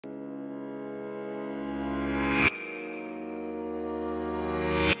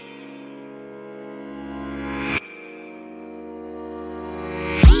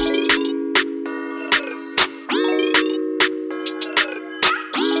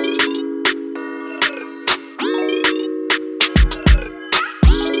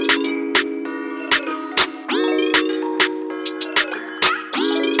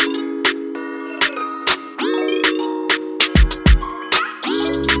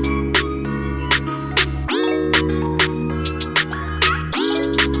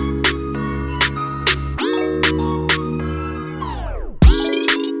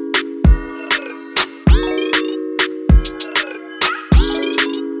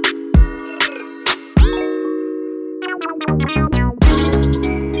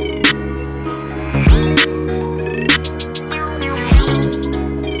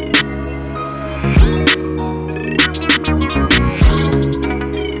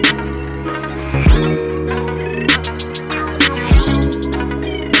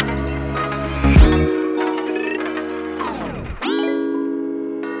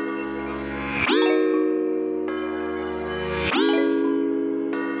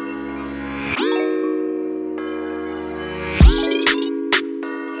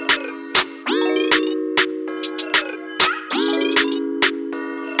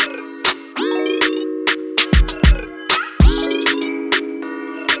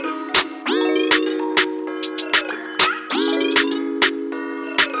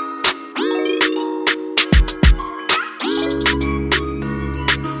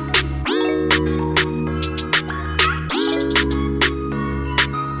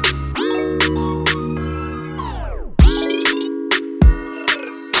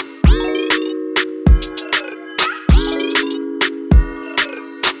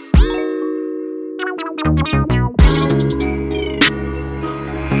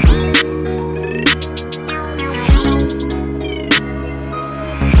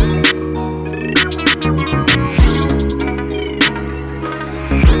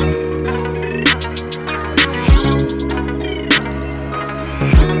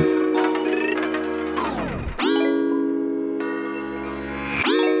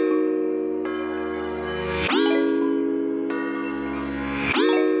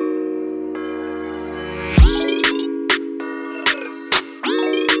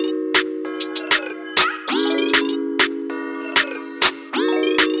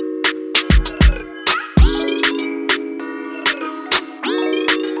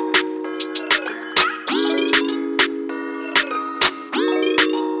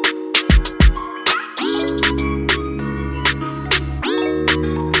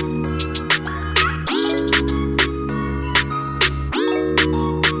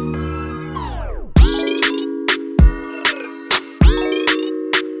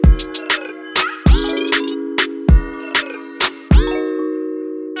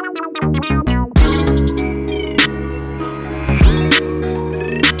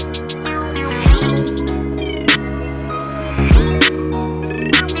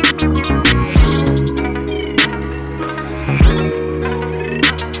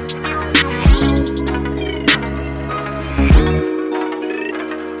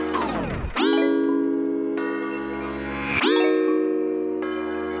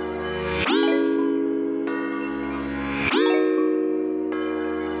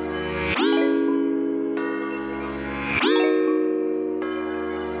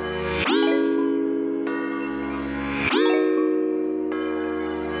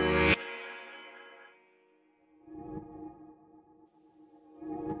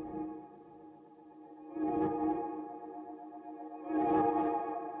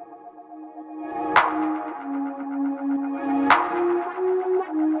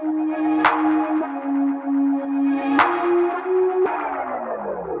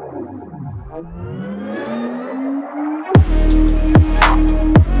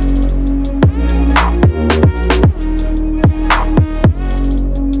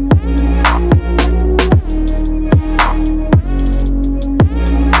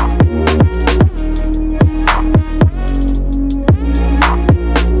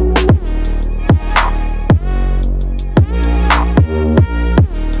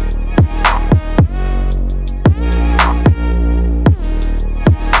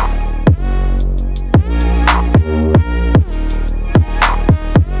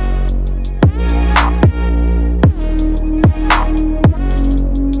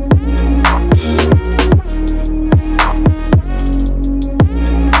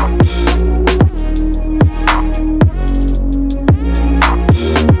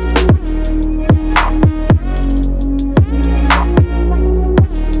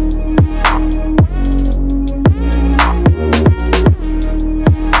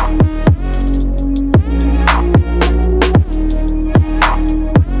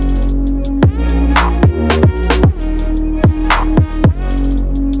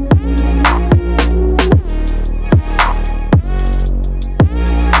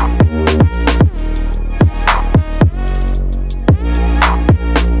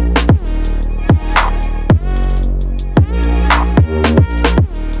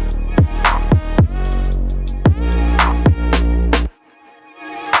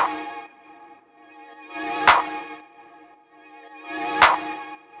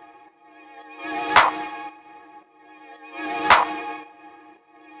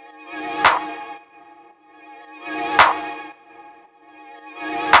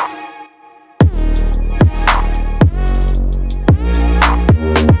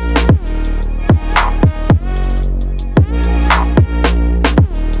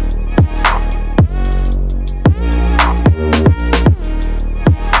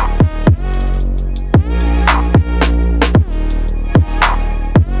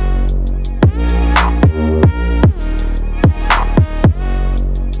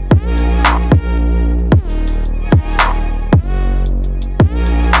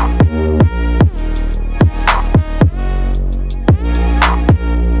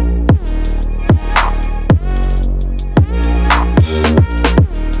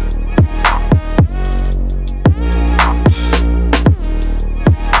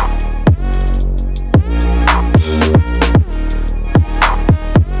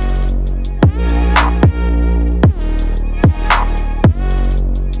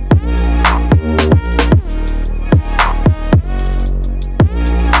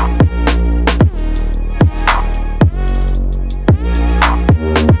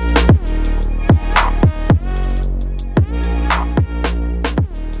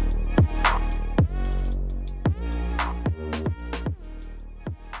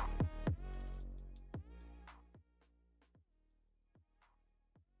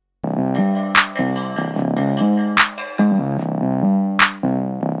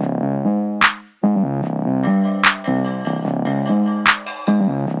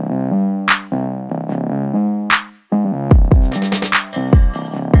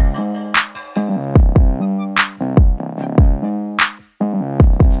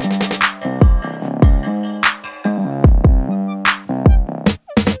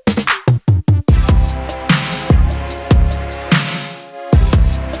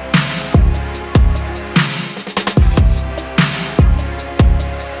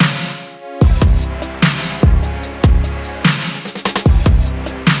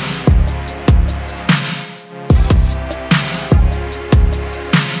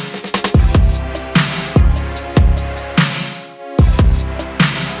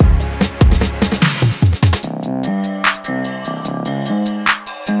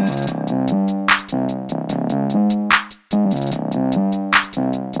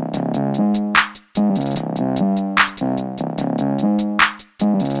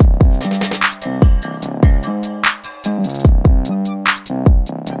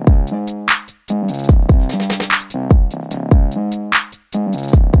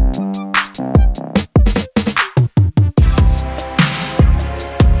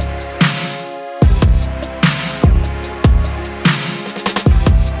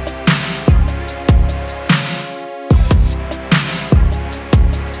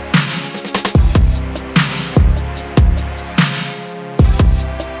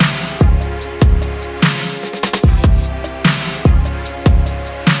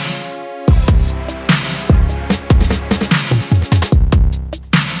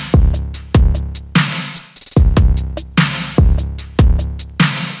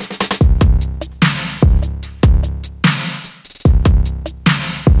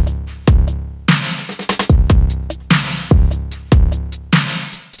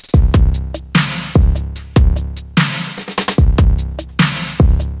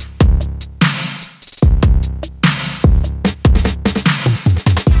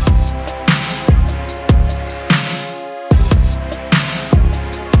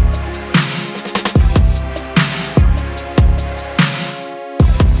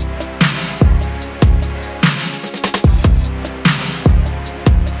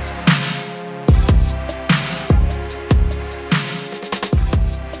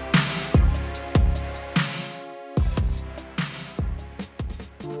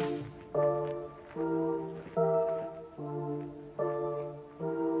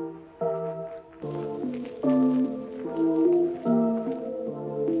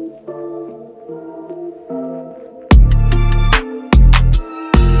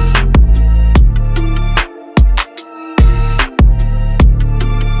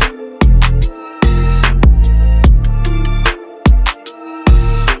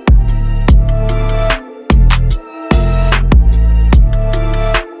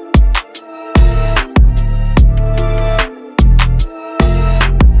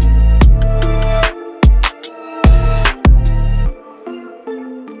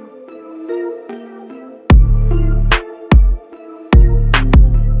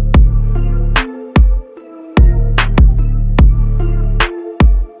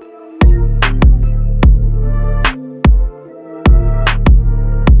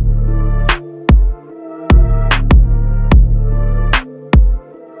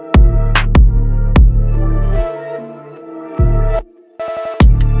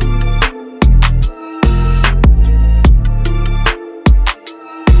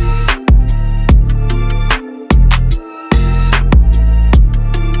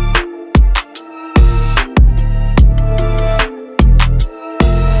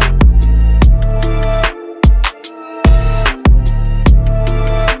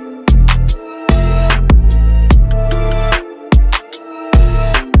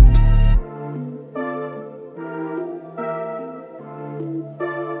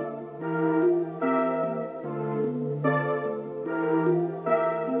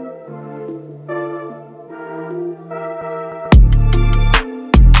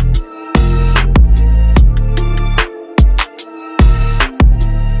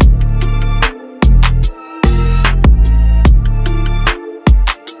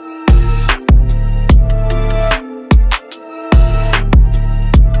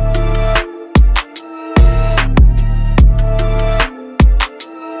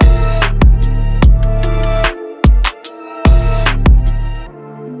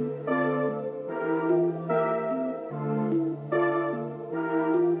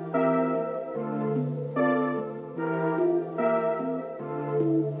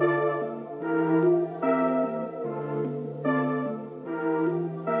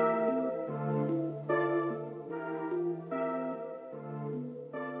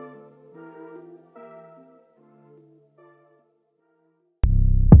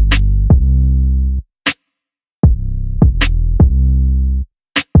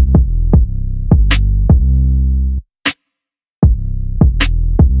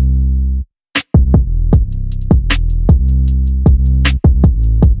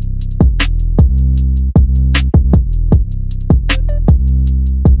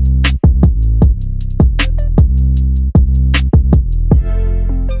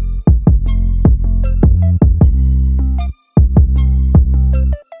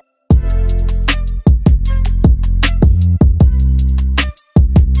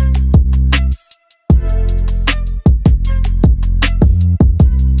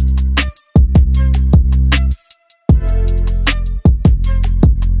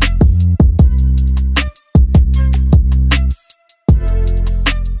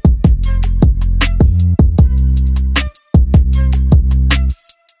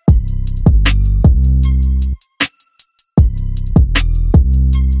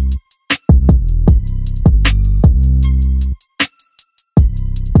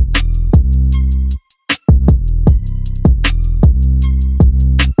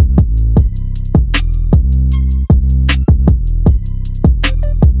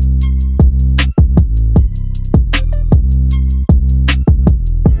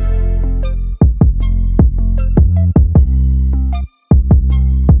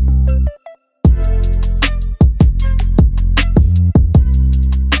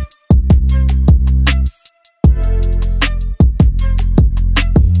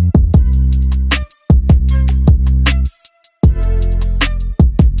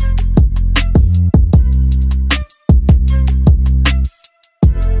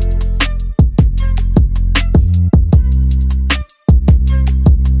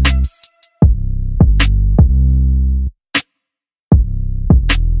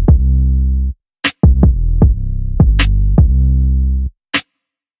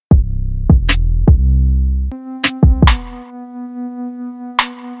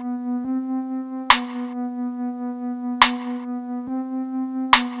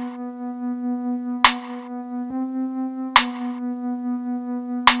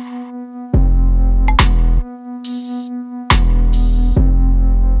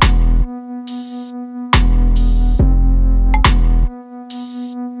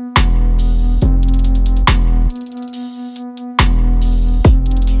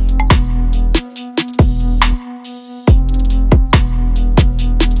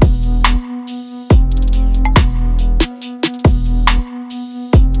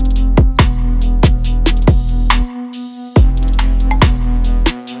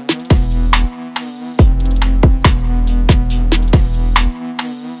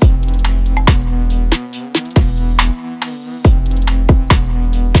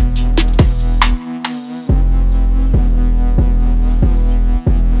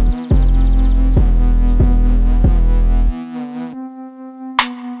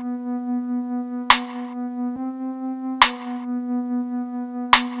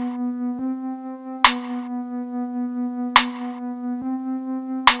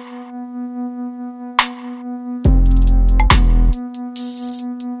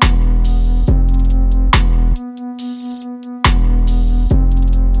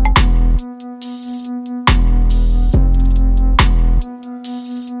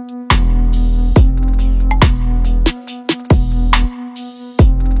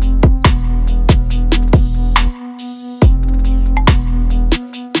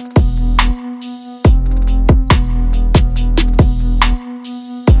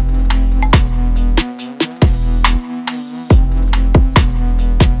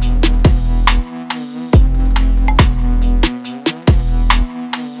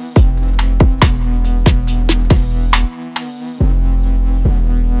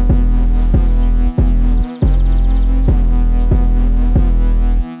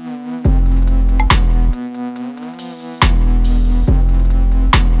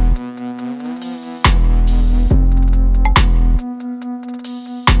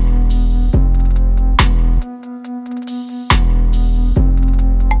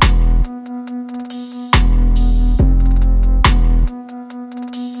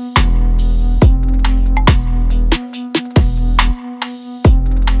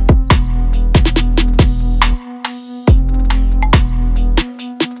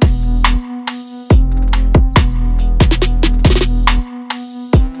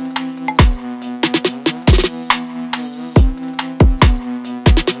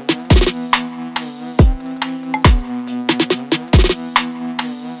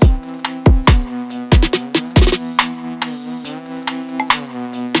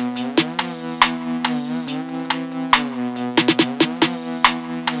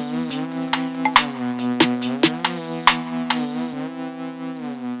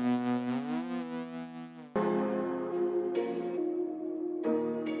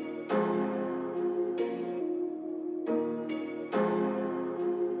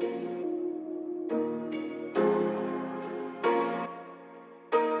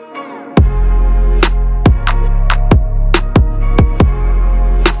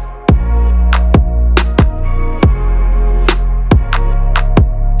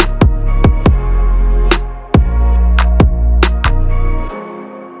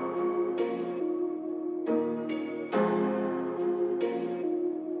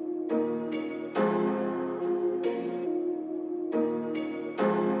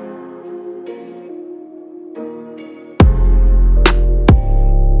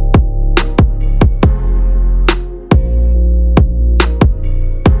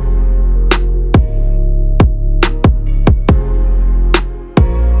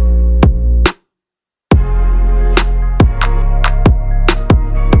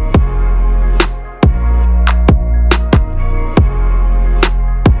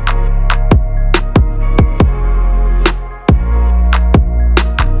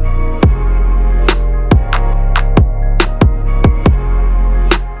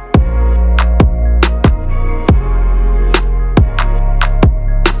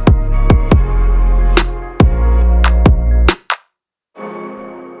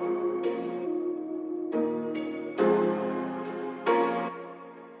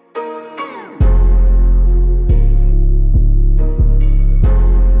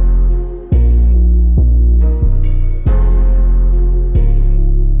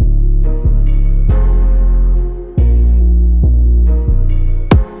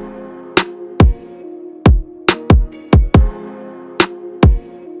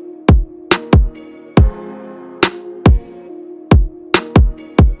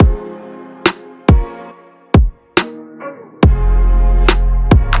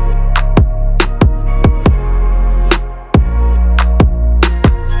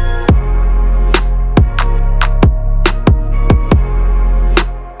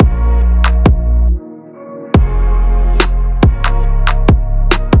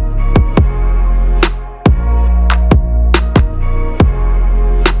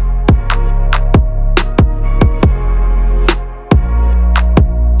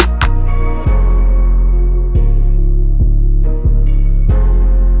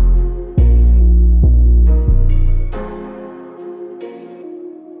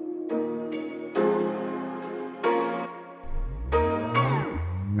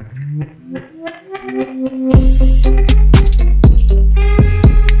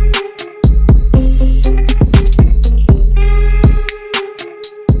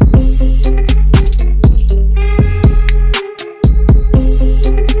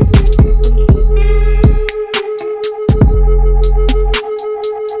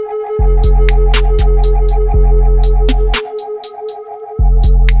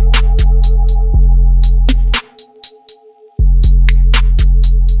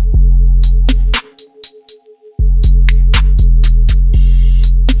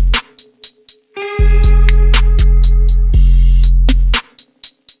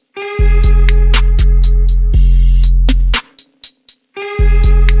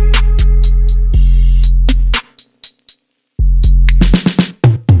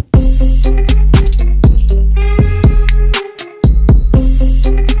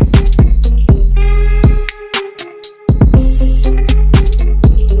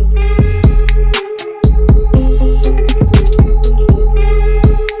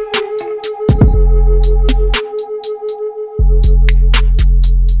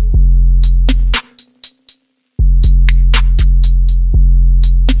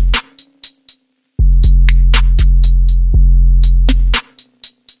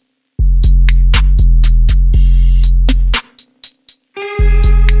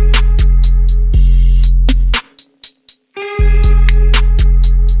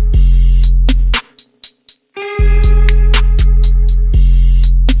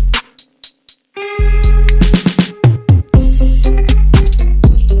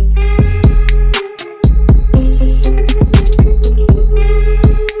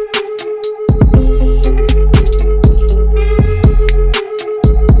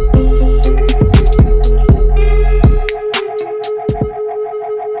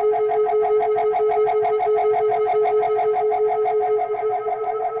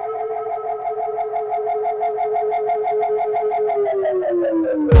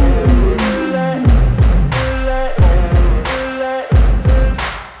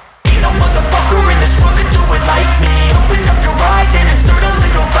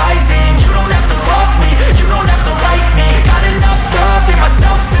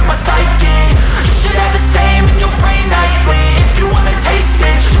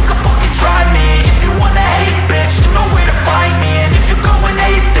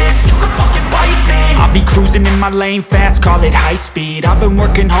my lane fast, call it high speed. I've been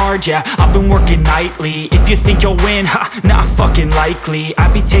working hard, yeah, I've been working nightly. If you think you'll win, ha, not fucking likely.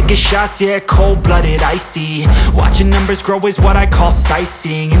 I be taking shots, yeah, cold-blooded, icy. Watching numbers grow is what I call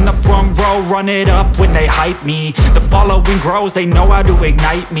sightseeing. In the front row, run it up when they hype me. The following grows, they know how to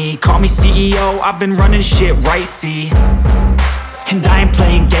ignite me. Call me CEO, I've been running shit right, see. And I ain't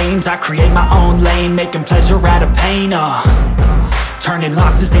playing games, I create my own lane, making pleasure out of pain, turning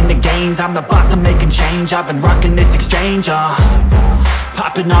losses into gains. I'm the boss, I'm making change. I've been rocking this exchange,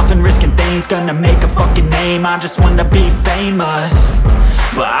 popping off and risking things. Gonna make a fucking name, I just wanna be famous.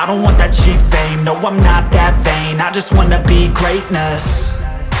 But I don't want that cheap fame, no, I'm not that vain. I just wanna be greatness.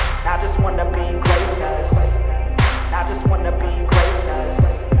 I just wanna be greatness. I just wanna be greatness.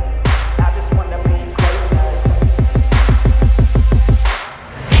 I just wanna be greatness.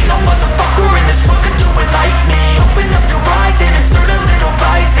 Ain't no motherfucker in this world could do it like me. Open up your eyes and insert a little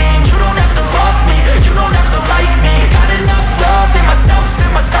rising. You don't have to love me, you don't have to like me. Got enough love in myself,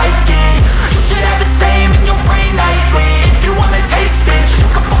 in my psyche. You should have the same in your brain nightly. If you wanna taste, bitch, you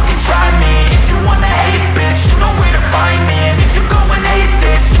can fucking try me. If you wanna hate, bitch, you know where to find me. And if you go and hate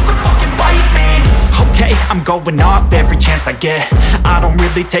this, you can fucking bite me. Okay, I'm going off every chance I get. I don't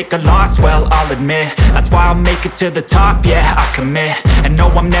really take a loss, well, I'll admit. That's why I'll make it to the top, yeah, I commit. And no,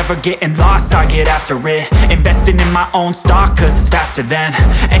 I'm never getting lost, I get after it. Investing in my own stock, cause it's faster than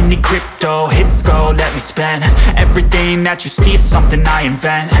any crypto hits go, let me spend. Everything that you see is something I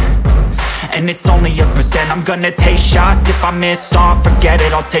invent. And it's only a percent. I'm gonna take shots. If I miss all, forget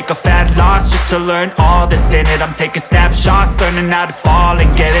it. I'll take a fat loss just to learn all that's in it. I'm taking snapshots, learning how to fall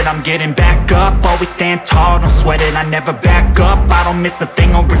and get it. I'm getting back up, always stand tall, don't sweat it. I never back up, I don't miss a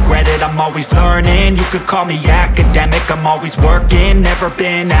thing or regret it. I'm always learning, you could call me academic. I'm always working, never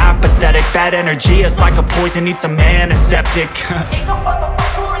been apathetic. Bad energy is like a poison, needs some antiseptic.